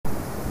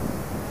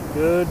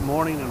Good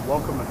morning and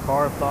welcome to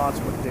Car Thoughts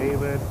with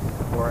David,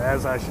 or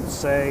as I should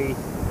say,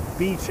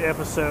 beach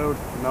episode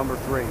number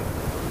 3.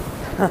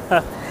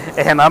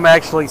 And I'm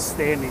actually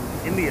standing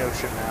in the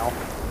ocean now.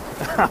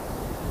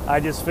 I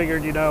just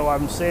figured,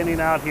 I'm standing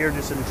out here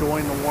just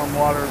enjoying the warm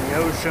water of the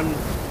ocean,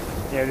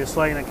 just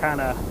letting it kind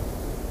of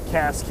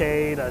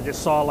cascade. I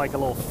just saw like a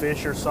little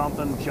fish or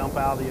something jump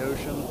out of the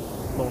ocean,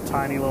 little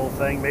tiny little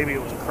thing. Maybe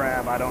it was a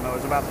crab, I don't know. It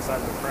was about the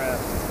size of a crab.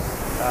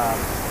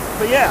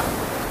 But yeah.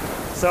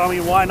 So,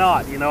 why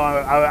not?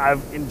 I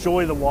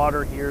enjoy the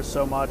water here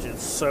so much.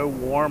 It's so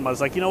warm. I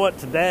was like, you know what?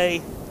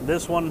 Today,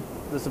 this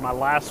is my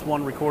last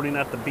one recording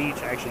at the beach,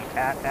 actually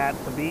at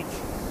the beach.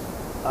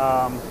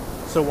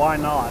 So why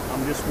not?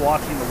 I'm just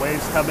watching the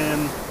waves come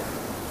in.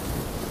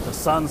 The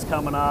sun's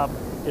coming up.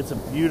 It's a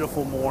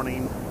beautiful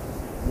morning.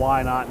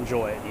 Why not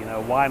enjoy it?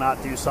 Why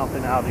not do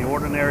something out of the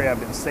ordinary?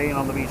 I've been staying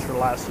on the beach for the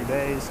last few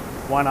days.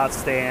 Why not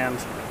stand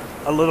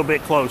a little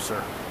bit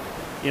closer?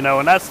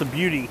 And that's the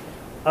beauty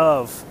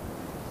of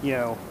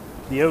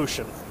the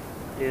ocean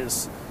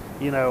is,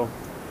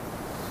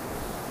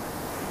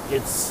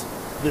 it's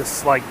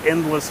this like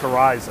endless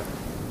horizon.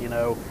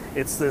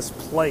 It's this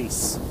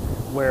place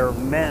where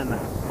men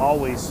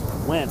always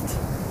went.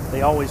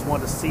 They always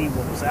wanted to see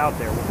what was out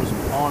there, what was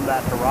on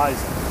that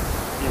horizon.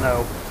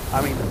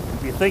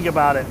 If you think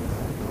about it,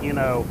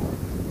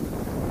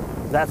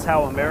 that's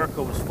how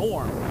America was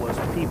formed, was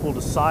people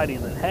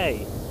deciding that,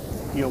 hey,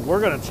 we're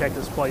going to check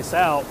this place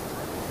out.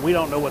 We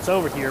don't know what's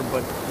over here,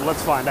 but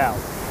let's find out.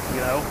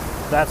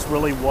 That's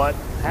really what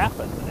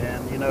happened.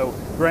 And,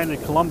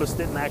 granted, Columbus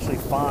didn't actually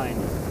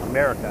find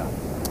America.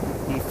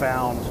 He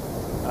found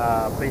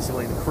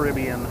basically the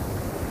Caribbean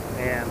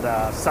and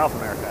South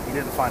America. He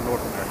didn't find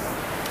North America.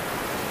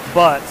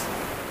 But,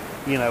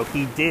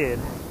 he did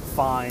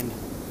find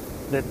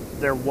that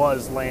there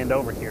was land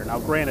over here. Now,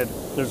 granted,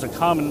 there's a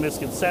common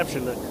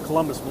misconception that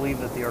Columbus believed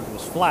that the earth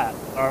was flat.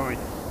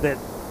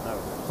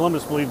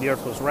 Columbus believed the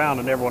earth was round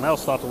and everyone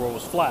else thought the world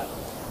was flat.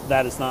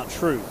 That is not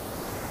true.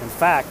 In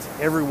fact,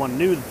 everyone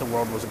knew that the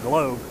world was a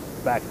globe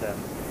back then.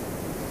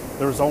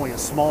 There was only a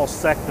small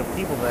sect of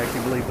people that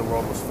actually believed the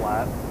world was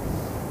flat.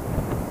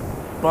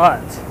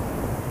 But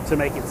to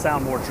make it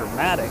sound more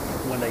dramatic,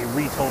 when they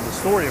retold the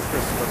story of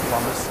Christopher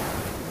Columbus,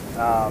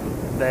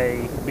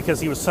 because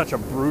he was such a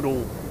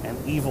brutal and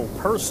evil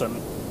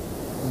person,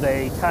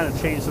 they kind of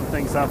changed some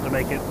things up to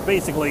make it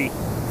basically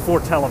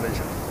for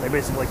television. They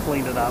basically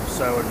cleaned it up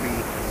so it'd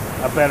be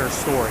a better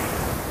story.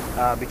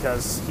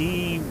 Because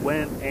he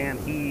went and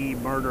he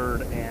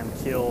murdered and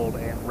killed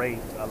and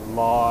raped a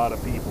lot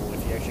of people.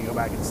 If you actually go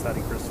back and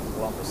study Christopher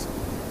Columbus,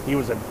 he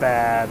was a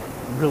bad,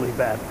 really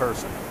bad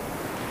person.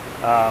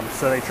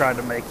 So they tried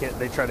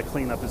to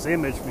clean up his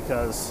image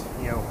because,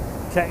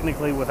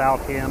 technically without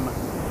him,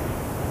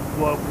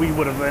 we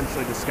would have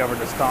eventually discovered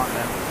this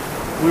continent.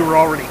 We were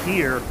already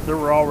here. There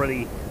were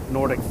already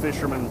Nordic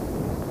fishermen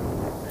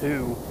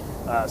who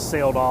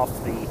sailed off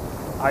the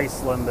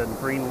Iceland and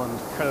Greenland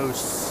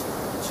coasts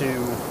to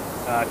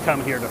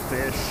come here to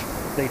fish.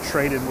 They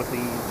traded with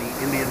the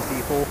Indian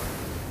people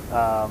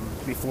long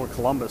before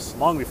Columbus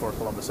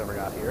ever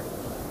got here.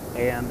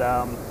 And,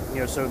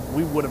 so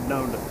we would have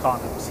known that the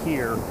continent was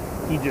here.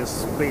 He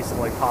just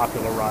basically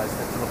popularized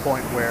it to the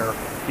point where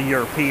the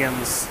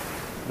Europeans,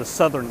 the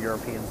southern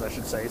Europeans, I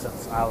should say,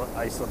 since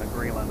Iceland and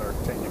Greenland are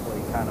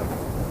technically kind of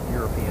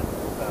European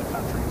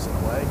countries in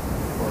a way,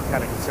 or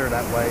kind of considered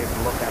that way if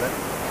you look at it.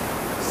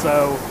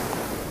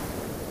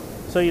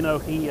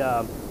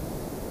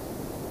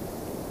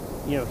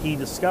 He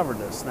discovered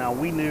this. Now,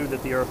 we knew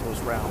that the earth was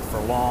round for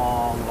a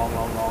long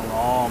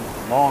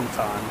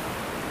time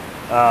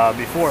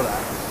before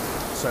that.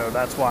 So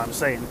that's why I'm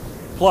saying.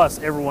 Plus,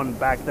 everyone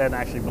back then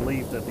actually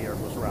believed that the earth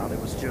was round. It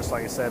was just,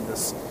 like I said,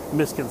 this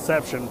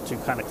misconception to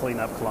kind of clean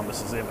up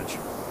Columbus's image.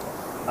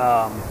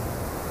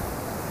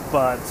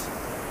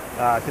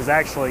 Because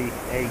actually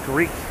a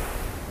Greek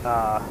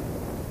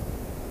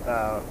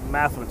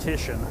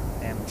mathematician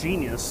and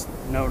genius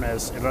known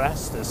as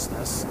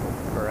Erastus's,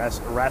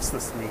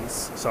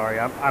 sorry,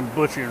 I'm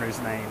butchering his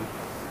name,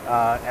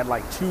 at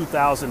like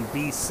 2000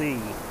 BC,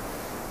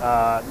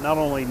 not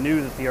only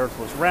knew that the earth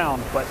was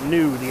round, but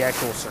knew the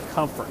actual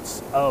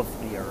circumference of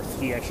the earth.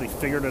 He actually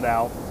figured it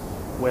out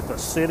with a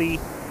city,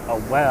 a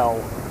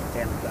well,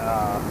 and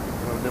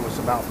that was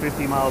about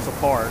 50 miles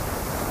apart,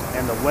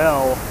 and the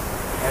well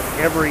at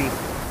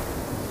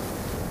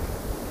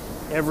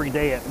every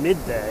day at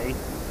midday,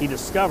 he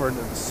discovered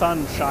that the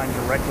sun shined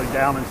directly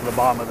down into the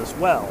bottom of this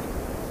well.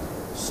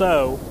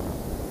 So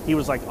he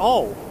was like,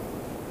 oh,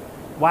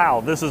 wow,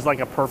 this is like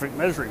a perfect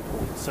measuring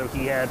point. So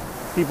he had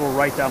people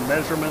write down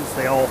measurements.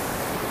 They all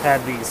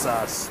had these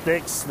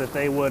sticks that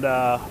they would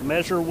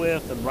measure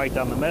with and write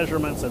down the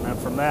measurements. And then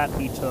from that,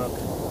 he took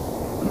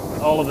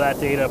all of that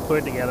data,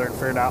 put it together, and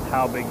figured out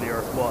how big the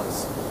earth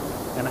was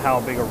and how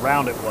big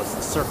around it was,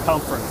 the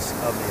circumference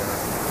of the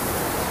earth.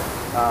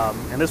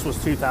 And this was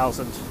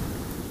 2000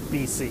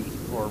 BC,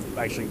 or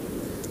actually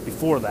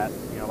before that,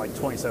 like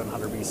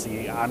 2700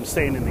 BC. I'm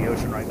staying in the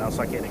ocean right now,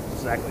 so I can't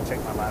exactly check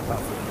my laptop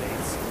for the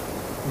dates.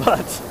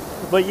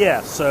 But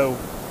yeah, so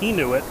he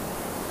knew it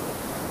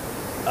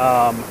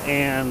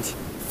and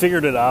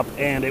figured it up,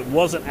 and it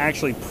wasn't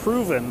actually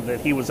proven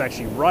that he was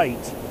actually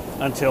right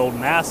until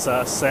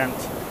NASA sent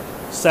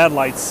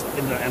satellites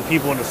and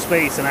people into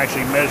space and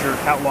actually measured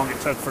how long it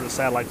took for the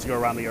satellites to go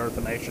around the Earth,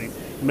 and actually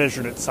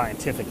measured it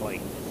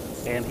scientifically.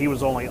 And he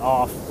was only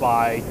off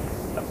by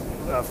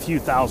a few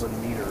thousand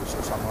meters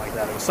or something like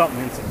that. It was something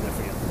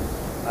insignificant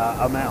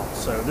amount.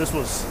 So this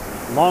was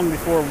long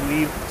before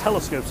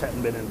telescopes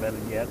hadn't been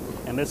invented yet,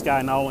 and this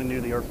guy not only knew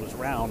the Earth was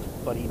round,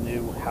 but he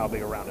knew how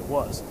big around it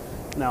was.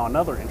 Now,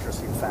 another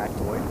interesting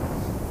factoid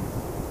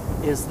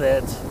is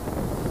that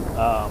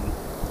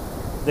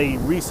they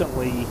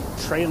recently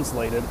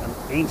translated an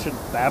ancient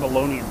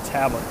Babylonian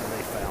tablet that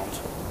they found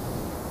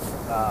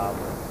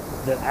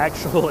that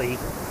actually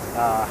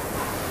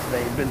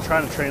they've been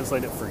trying to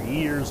translate it for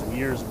years and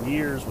years and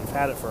years. We've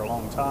had it for a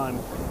long time.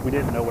 We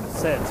didn't know what it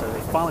said, so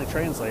they finally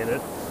translated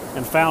it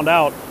and found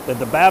out that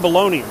the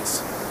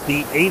Babylonians,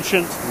 the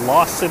ancient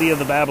lost city of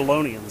the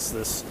Babylonians,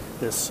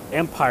 this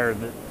empire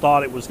that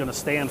thought it was going to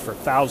stand for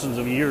thousands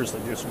of years,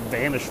 that just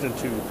vanished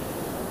into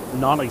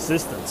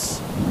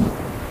non-existence,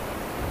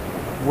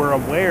 were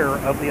aware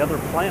of the other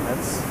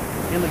planets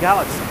in the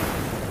galaxy.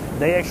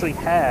 They actually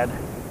had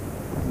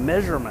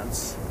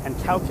measurements and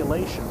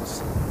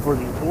calculations for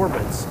the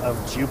orbits of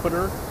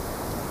Jupiter,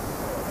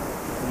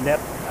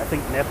 I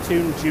think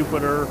Neptune,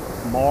 Jupiter,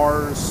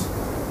 Mars,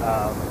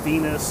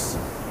 Venus,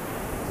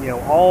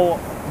 all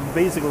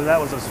basically that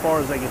was as far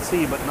as they could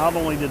see. But not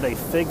only did they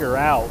figure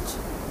out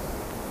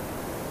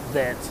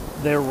that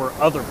there were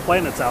other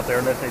planets out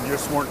there, that they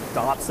just weren't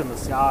dots in the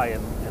sky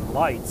and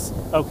lights.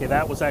 Okay,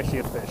 that was actually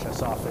a fish. I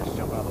saw a fish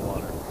jump out of the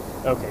water.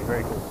 Okay,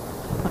 very cool.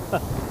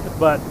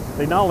 But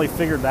they not only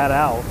figured that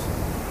out,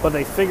 but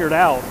they figured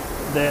out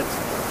that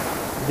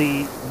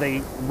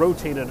they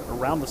rotated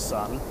around the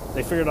sun.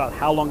 They figured out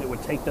how long it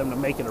would take them to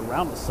make it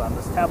around the sun.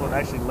 This tablet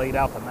actually laid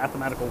out the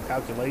mathematical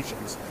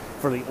calculations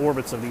for the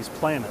orbits of these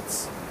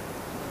planets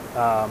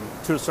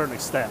to a certain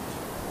extent.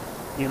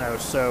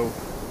 So,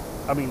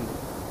 I mean,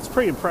 it's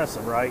pretty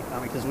impressive, right? I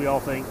mean, because we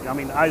all think,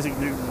 Isaac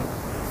Newton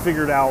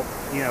figured out,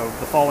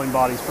 the falling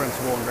bodies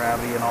principle and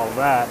gravity and all of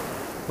that.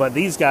 But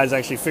these guys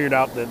actually figured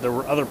out that there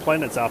were other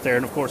planets out there.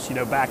 And of course,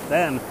 back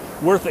then,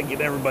 we're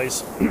thinking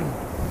everybody's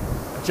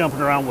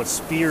jumping around with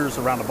spears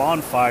around a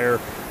bonfire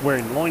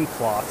wearing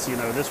loincloths.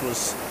 This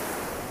was,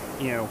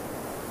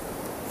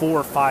 4,000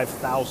 or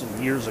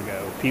 5,000 years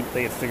ago.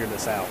 They had figured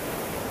this out.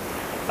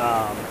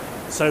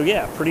 So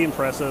yeah, pretty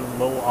impressive,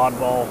 little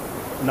oddball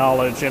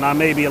knowledge. And I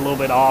may be a little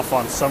bit off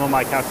on some of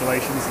my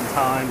calculations and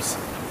times.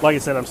 Like I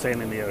said, I'm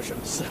staying in the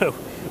ocean. So,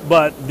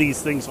 but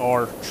these things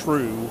are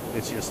true.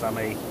 It's just I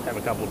may have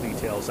a couple of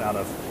details out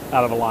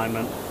of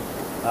alignment.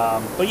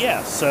 But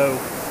yeah, so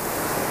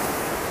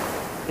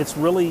it's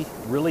really,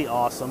 really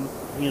awesome,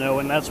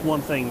 and that's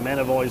one thing men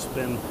have always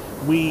been,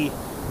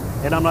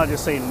 and I'm not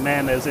just saying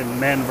men as in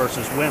men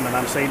versus women,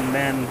 I'm saying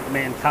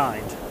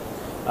mankind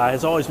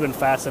has always been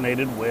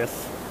fascinated with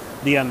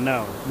the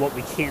unknown, what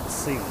we can't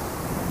see,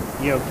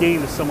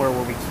 getting to somewhere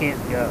where we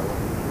can't go,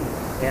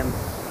 and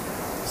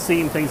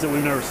seeing things that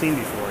we've never seen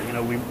before.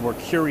 We're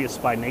curious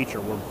by nature.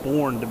 We're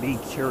born to be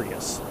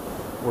curious.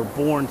 We're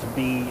born to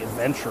be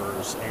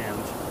adventurers, and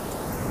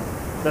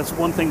that's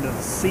one thing that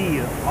the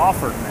sea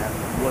offered men,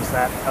 was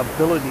that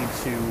ability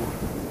to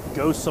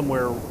go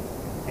somewhere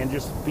and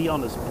just be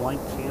on this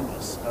blank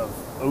canvas of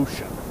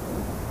ocean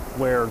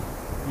where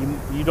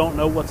you don't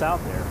know what's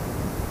out there.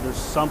 There's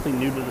something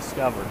new to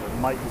discover. There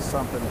might be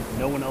something that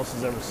no one else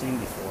has ever seen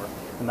before,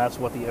 and that's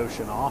what the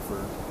ocean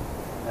offered.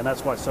 And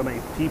that's why so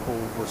many people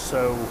were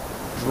so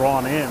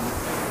drawn in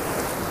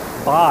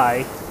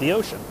by the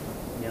ocean.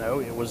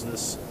 It was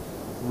this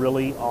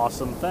really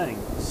awesome thing.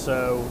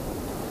 So,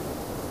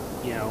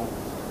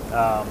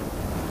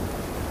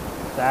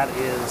 that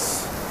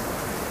is,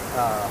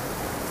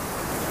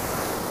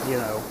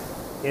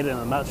 it in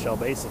a nutshell,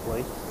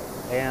 basically.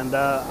 And,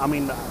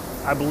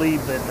 I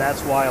believe that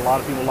that's why a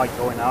lot of people like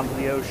going out into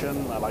the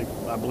ocean.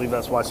 I believe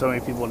that's why so many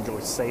people enjoy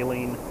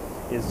sailing,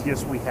 is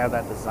just we have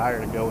that desire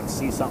to go and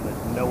see something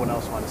that no one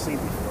else might have seen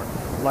before.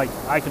 Like,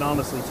 I can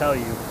honestly tell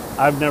you,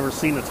 I've never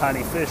seen a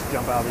tiny fish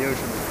jump out of the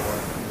ocean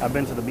before. I've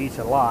been to the beach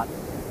a lot,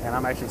 and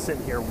I'm actually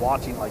sitting here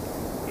watching, like,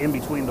 in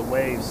between the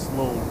waves,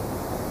 little,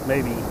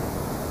 maybe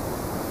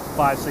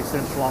 5-6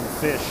 inch long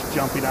fish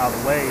jumping out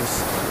of the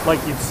waves, like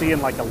you'd see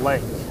in like a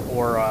lake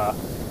or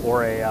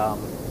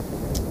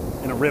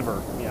in a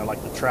river,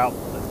 like the trout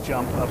that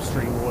jump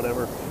upstream or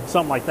whatever,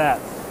 something like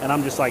that. And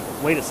I'm just like,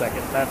 wait a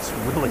second, that's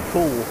really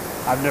cool.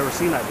 I've never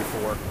seen that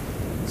before.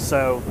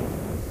 So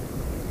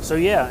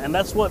yeah, and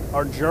that's what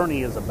our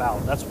journey is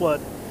about. That's what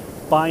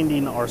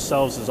finding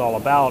ourselves is all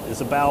about.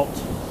 Is about,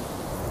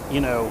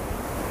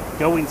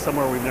 going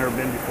somewhere we've never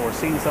been before,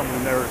 seeing something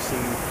we've never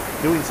seen,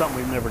 doing something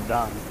we've never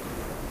done.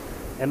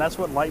 And that's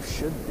what life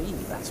should be.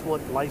 That's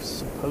what life's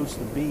supposed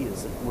to be,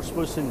 is that we're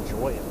supposed to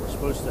enjoy it. We're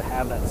supposed to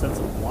have that sense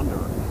of wonder.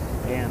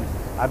 And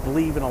I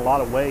believe in a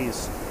lot of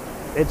ways,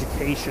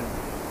 education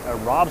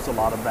robs a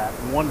lot of that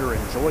wonder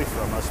and joy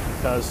from us,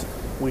 because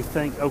we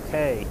think,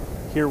 okay,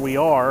 here we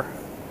are.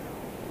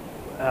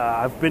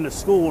 I've been to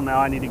school, now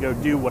I need to go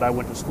do what I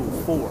went to school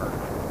for.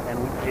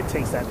 And it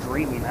takes that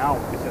dreaming out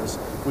because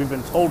we've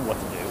been told what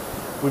to do.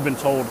 We've been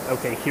told,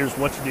 okay, here's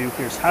what you do,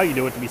 here's how you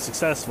do it to be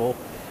successful.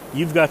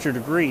 You've got your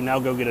degree, now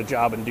go get a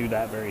job and do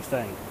that very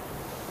thing.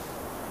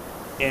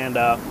 And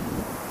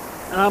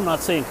I'm not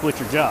saying quit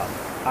your job.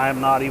 I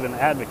am not even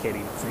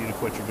advocating for you to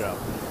quit your job.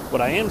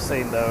 What I am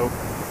saying, though,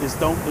 is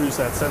don't lose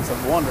that sense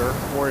of wonder,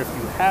 or if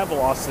you have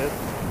lost it,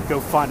 go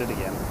find it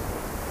again.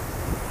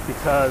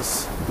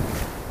 Because,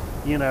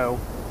 you know,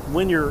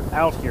 when you're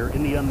out here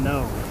in the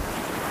unknown,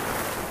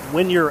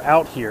 when you're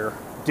out here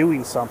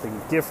doing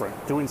something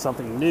different, doing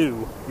something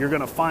new, you're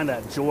going to find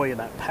that joy and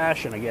that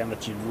passion again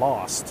that you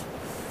lost.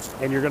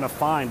 And you're going to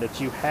find that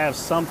you have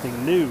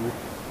something new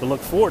to look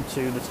forward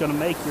to that's going to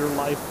make your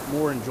life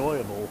more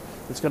enjoyable.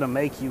 It's going to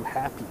make you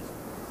happy.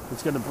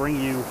 It's going to bring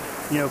you,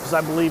 you know, because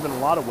I believe in a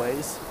lot of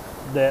ways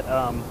that,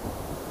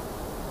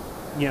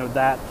 you know,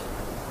 that,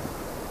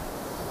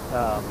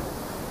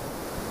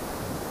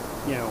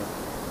 you know,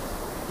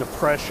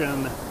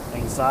 depression,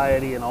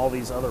 anxiety, and all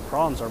these other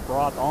problems are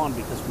brought on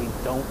because we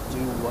don't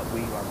do what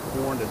we are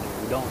born to do.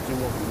 We don't do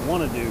what we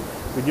want to do.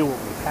 We do what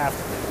we have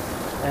to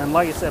do. And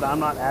like I said, I'm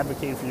not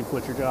advocating for you to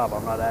quit your job.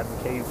 I'm not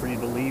advocating for you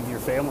to leave your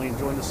family and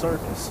join the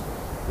circus.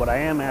 What I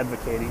am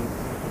advocating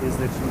is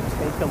that you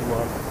take a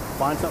look,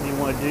 find something you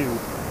want to do,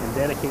 and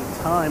dedicate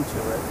time to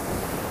it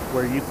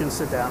where you can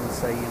sit down and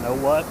say, you know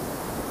what,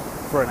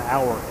 for an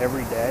hour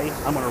every day,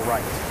 I'm going to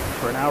write.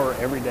 For an hour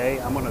every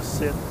day, I'm going to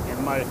sit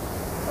in my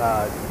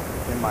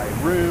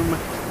room,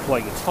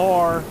 play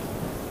guitar,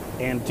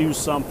 and do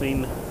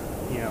something,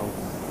 you know,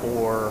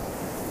 or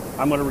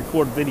I'm going to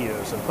record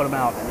videos and put them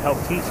out and help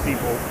teach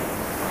people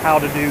how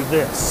to do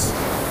this.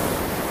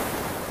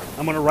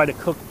 I'm going to write a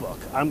cookbook.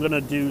 I'm going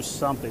to do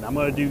something. I'm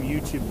going to do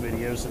YouTube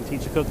videos and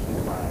teach a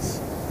cooking class.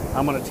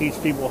 I'm going to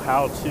teach people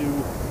how to,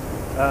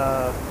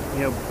 you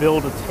know,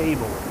 build a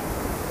table,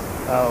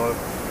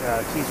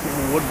 teach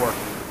people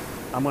woodworking.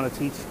 I'm going to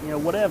teach, you know,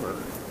 whatever.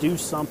 Do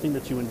something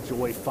that you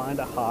enjoy. Find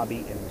a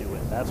hobby and do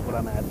it. That's what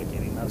I'm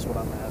advocating. That's what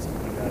I'm asking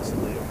you guys to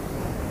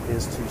do,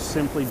 is to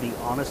simply be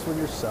honest with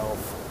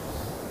yourself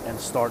and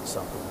start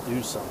something.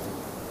 Do something.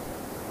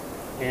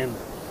 And,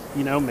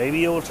 you know,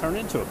 maybe it will turn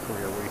into a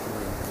career where you can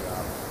leave your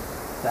job.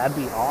 That'd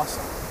be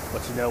awesome.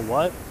 But you know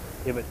what?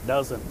 If it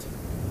doesn't,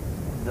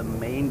 the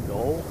main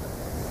goal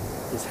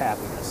is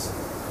happiness.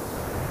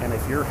 And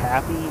if you're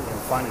happy and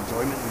find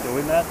enjoyment in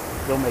doing that,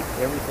 it'll make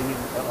everything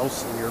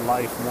else in your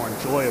life more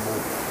enjoyable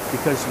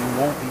because you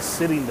won't be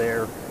sitting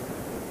there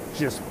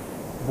just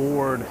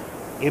bored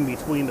in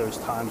between those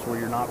times where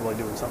you're not really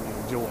doing something you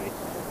enjoy.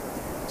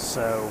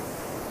 So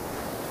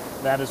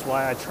that is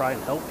why I try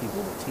and help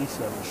people, to teach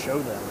them and show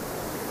them,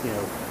 you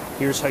know,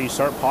 here's how you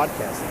start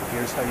podcasting,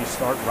 here's how you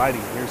start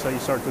writing, here's how you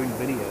start doing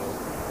video,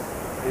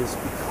 is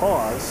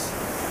because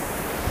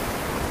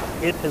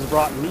it has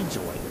brought me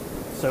joy.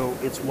 So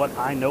it's what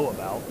I know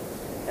about,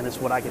 and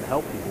it's what I can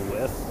help people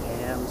with.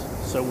 And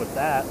so with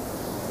that,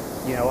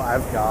 you know,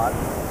 I've got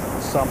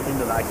something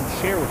that I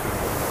can share with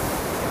people.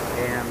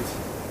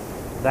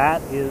 And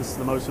that is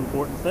the most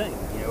important thing,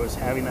 you know, is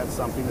having that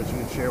something that you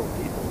can share with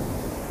people.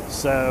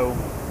 So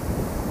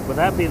with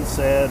that being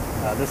said,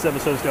 this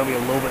episode is going to be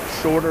a little bit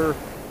shorter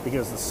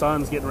because the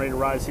sun's getting ready to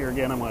rise here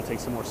again. I'm going to take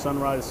some more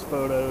sunrise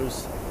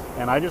photos.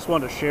 And I just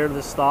wanted to share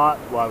this thought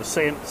while I was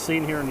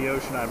sitting here in the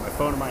ocean. I had my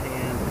phone in my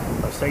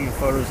hand. I was taking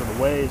photos of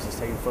the waves. I was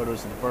taking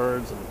photos of the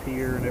birds and the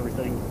pier and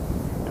everything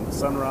and the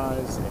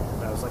sunrise.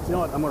 And I was like, you know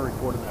what? I'm going to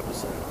record an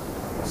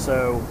episode.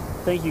 So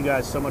thank you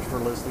guys so much for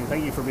listening.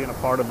 Thank you for being a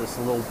part of this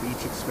little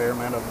beach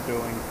experiment I'm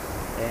doing.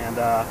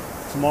 And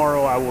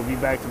tomorrow I will be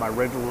back to my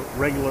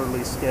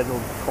regularly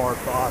scheduled car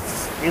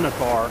thoughts in a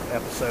car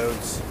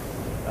episodes,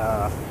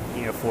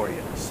 you know, for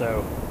you.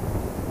 So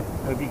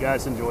hope you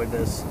guys enjoyed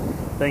this.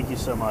 Thank you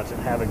so much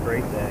and have a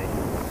great day.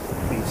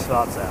 Beach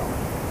Thoughts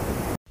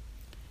out.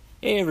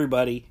 Hey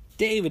everybody,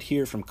 David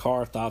here from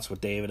Car Thoughts with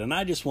David, and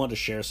I just wanted to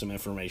share some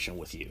information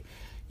with you.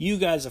 You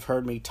guys have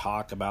heard me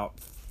talk about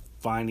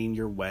finding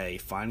your way,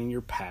 finding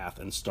your path,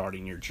 and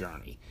starting your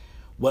journey.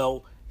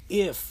 Well,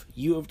 if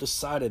you have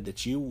decided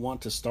that you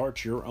want to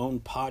start your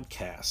own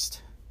podcast,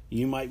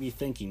 you might be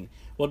thinking,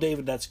 well,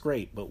 David, that's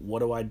great, but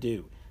what do I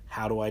do?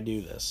 How do I do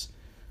this?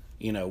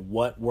 You know,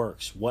 what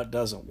works, what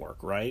doesn't work,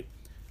 right?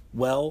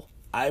 Well,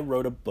 I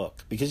wrote a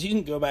book, because you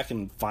can go back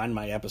and find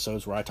my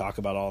episodes where I talk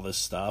about all this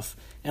stuff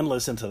and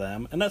listen to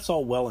them, and that's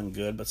all well and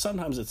good, but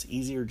sometimes it's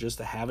easier just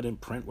to have it in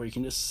print where you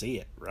can just see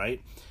it,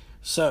 right?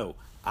 So,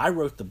 I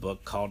wrote the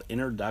book called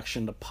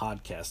Introduction to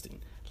Podcasting,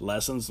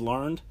 Lessons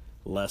Learned,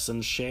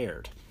 Lessons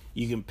Shared.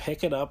 You can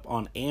pick it up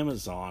on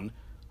Amazon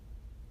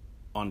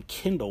on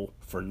Kindle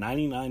for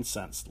 99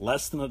 cents,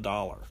 less than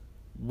 $1.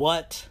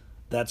 What?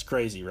 That's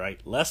crazy, right?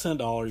 Less than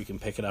 $1, you can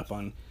pick it up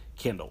on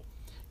Kindle.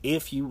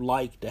 If you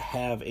like to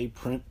have a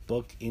print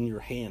book in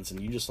your hands and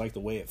you just like the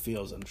way it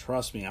feels, and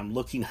trust me, I'm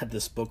looking at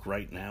this book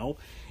right now,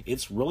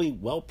 it's really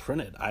well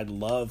printed. I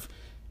love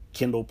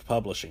Kindle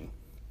publishing.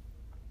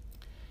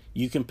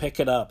 You can pick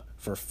it up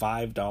for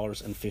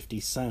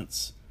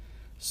 $5.50.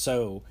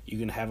 So you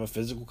can have a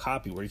physical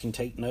copy where you can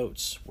take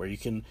notes, where you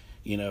can,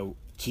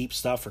 keep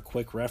stuff for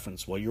quick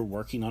reference while you're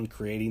working on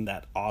creating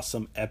that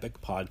awesome epic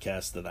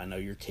podcast that I know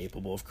you're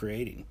capable of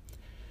creating.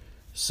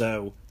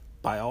 So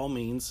by all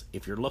means,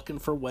 if you're looking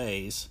for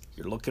ways,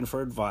 you're looking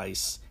for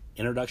advice,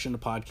 Introduction to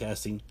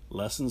Podcasting,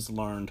 Lessons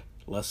Learned,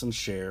 Lessons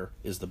Share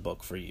is the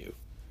book for you.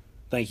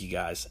 Thank you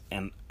guys,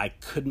 and I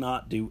could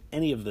not do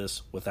any of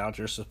this without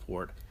your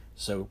support.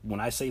 So when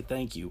I say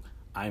thank you,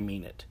 I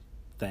mean it.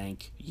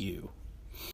 Thank you.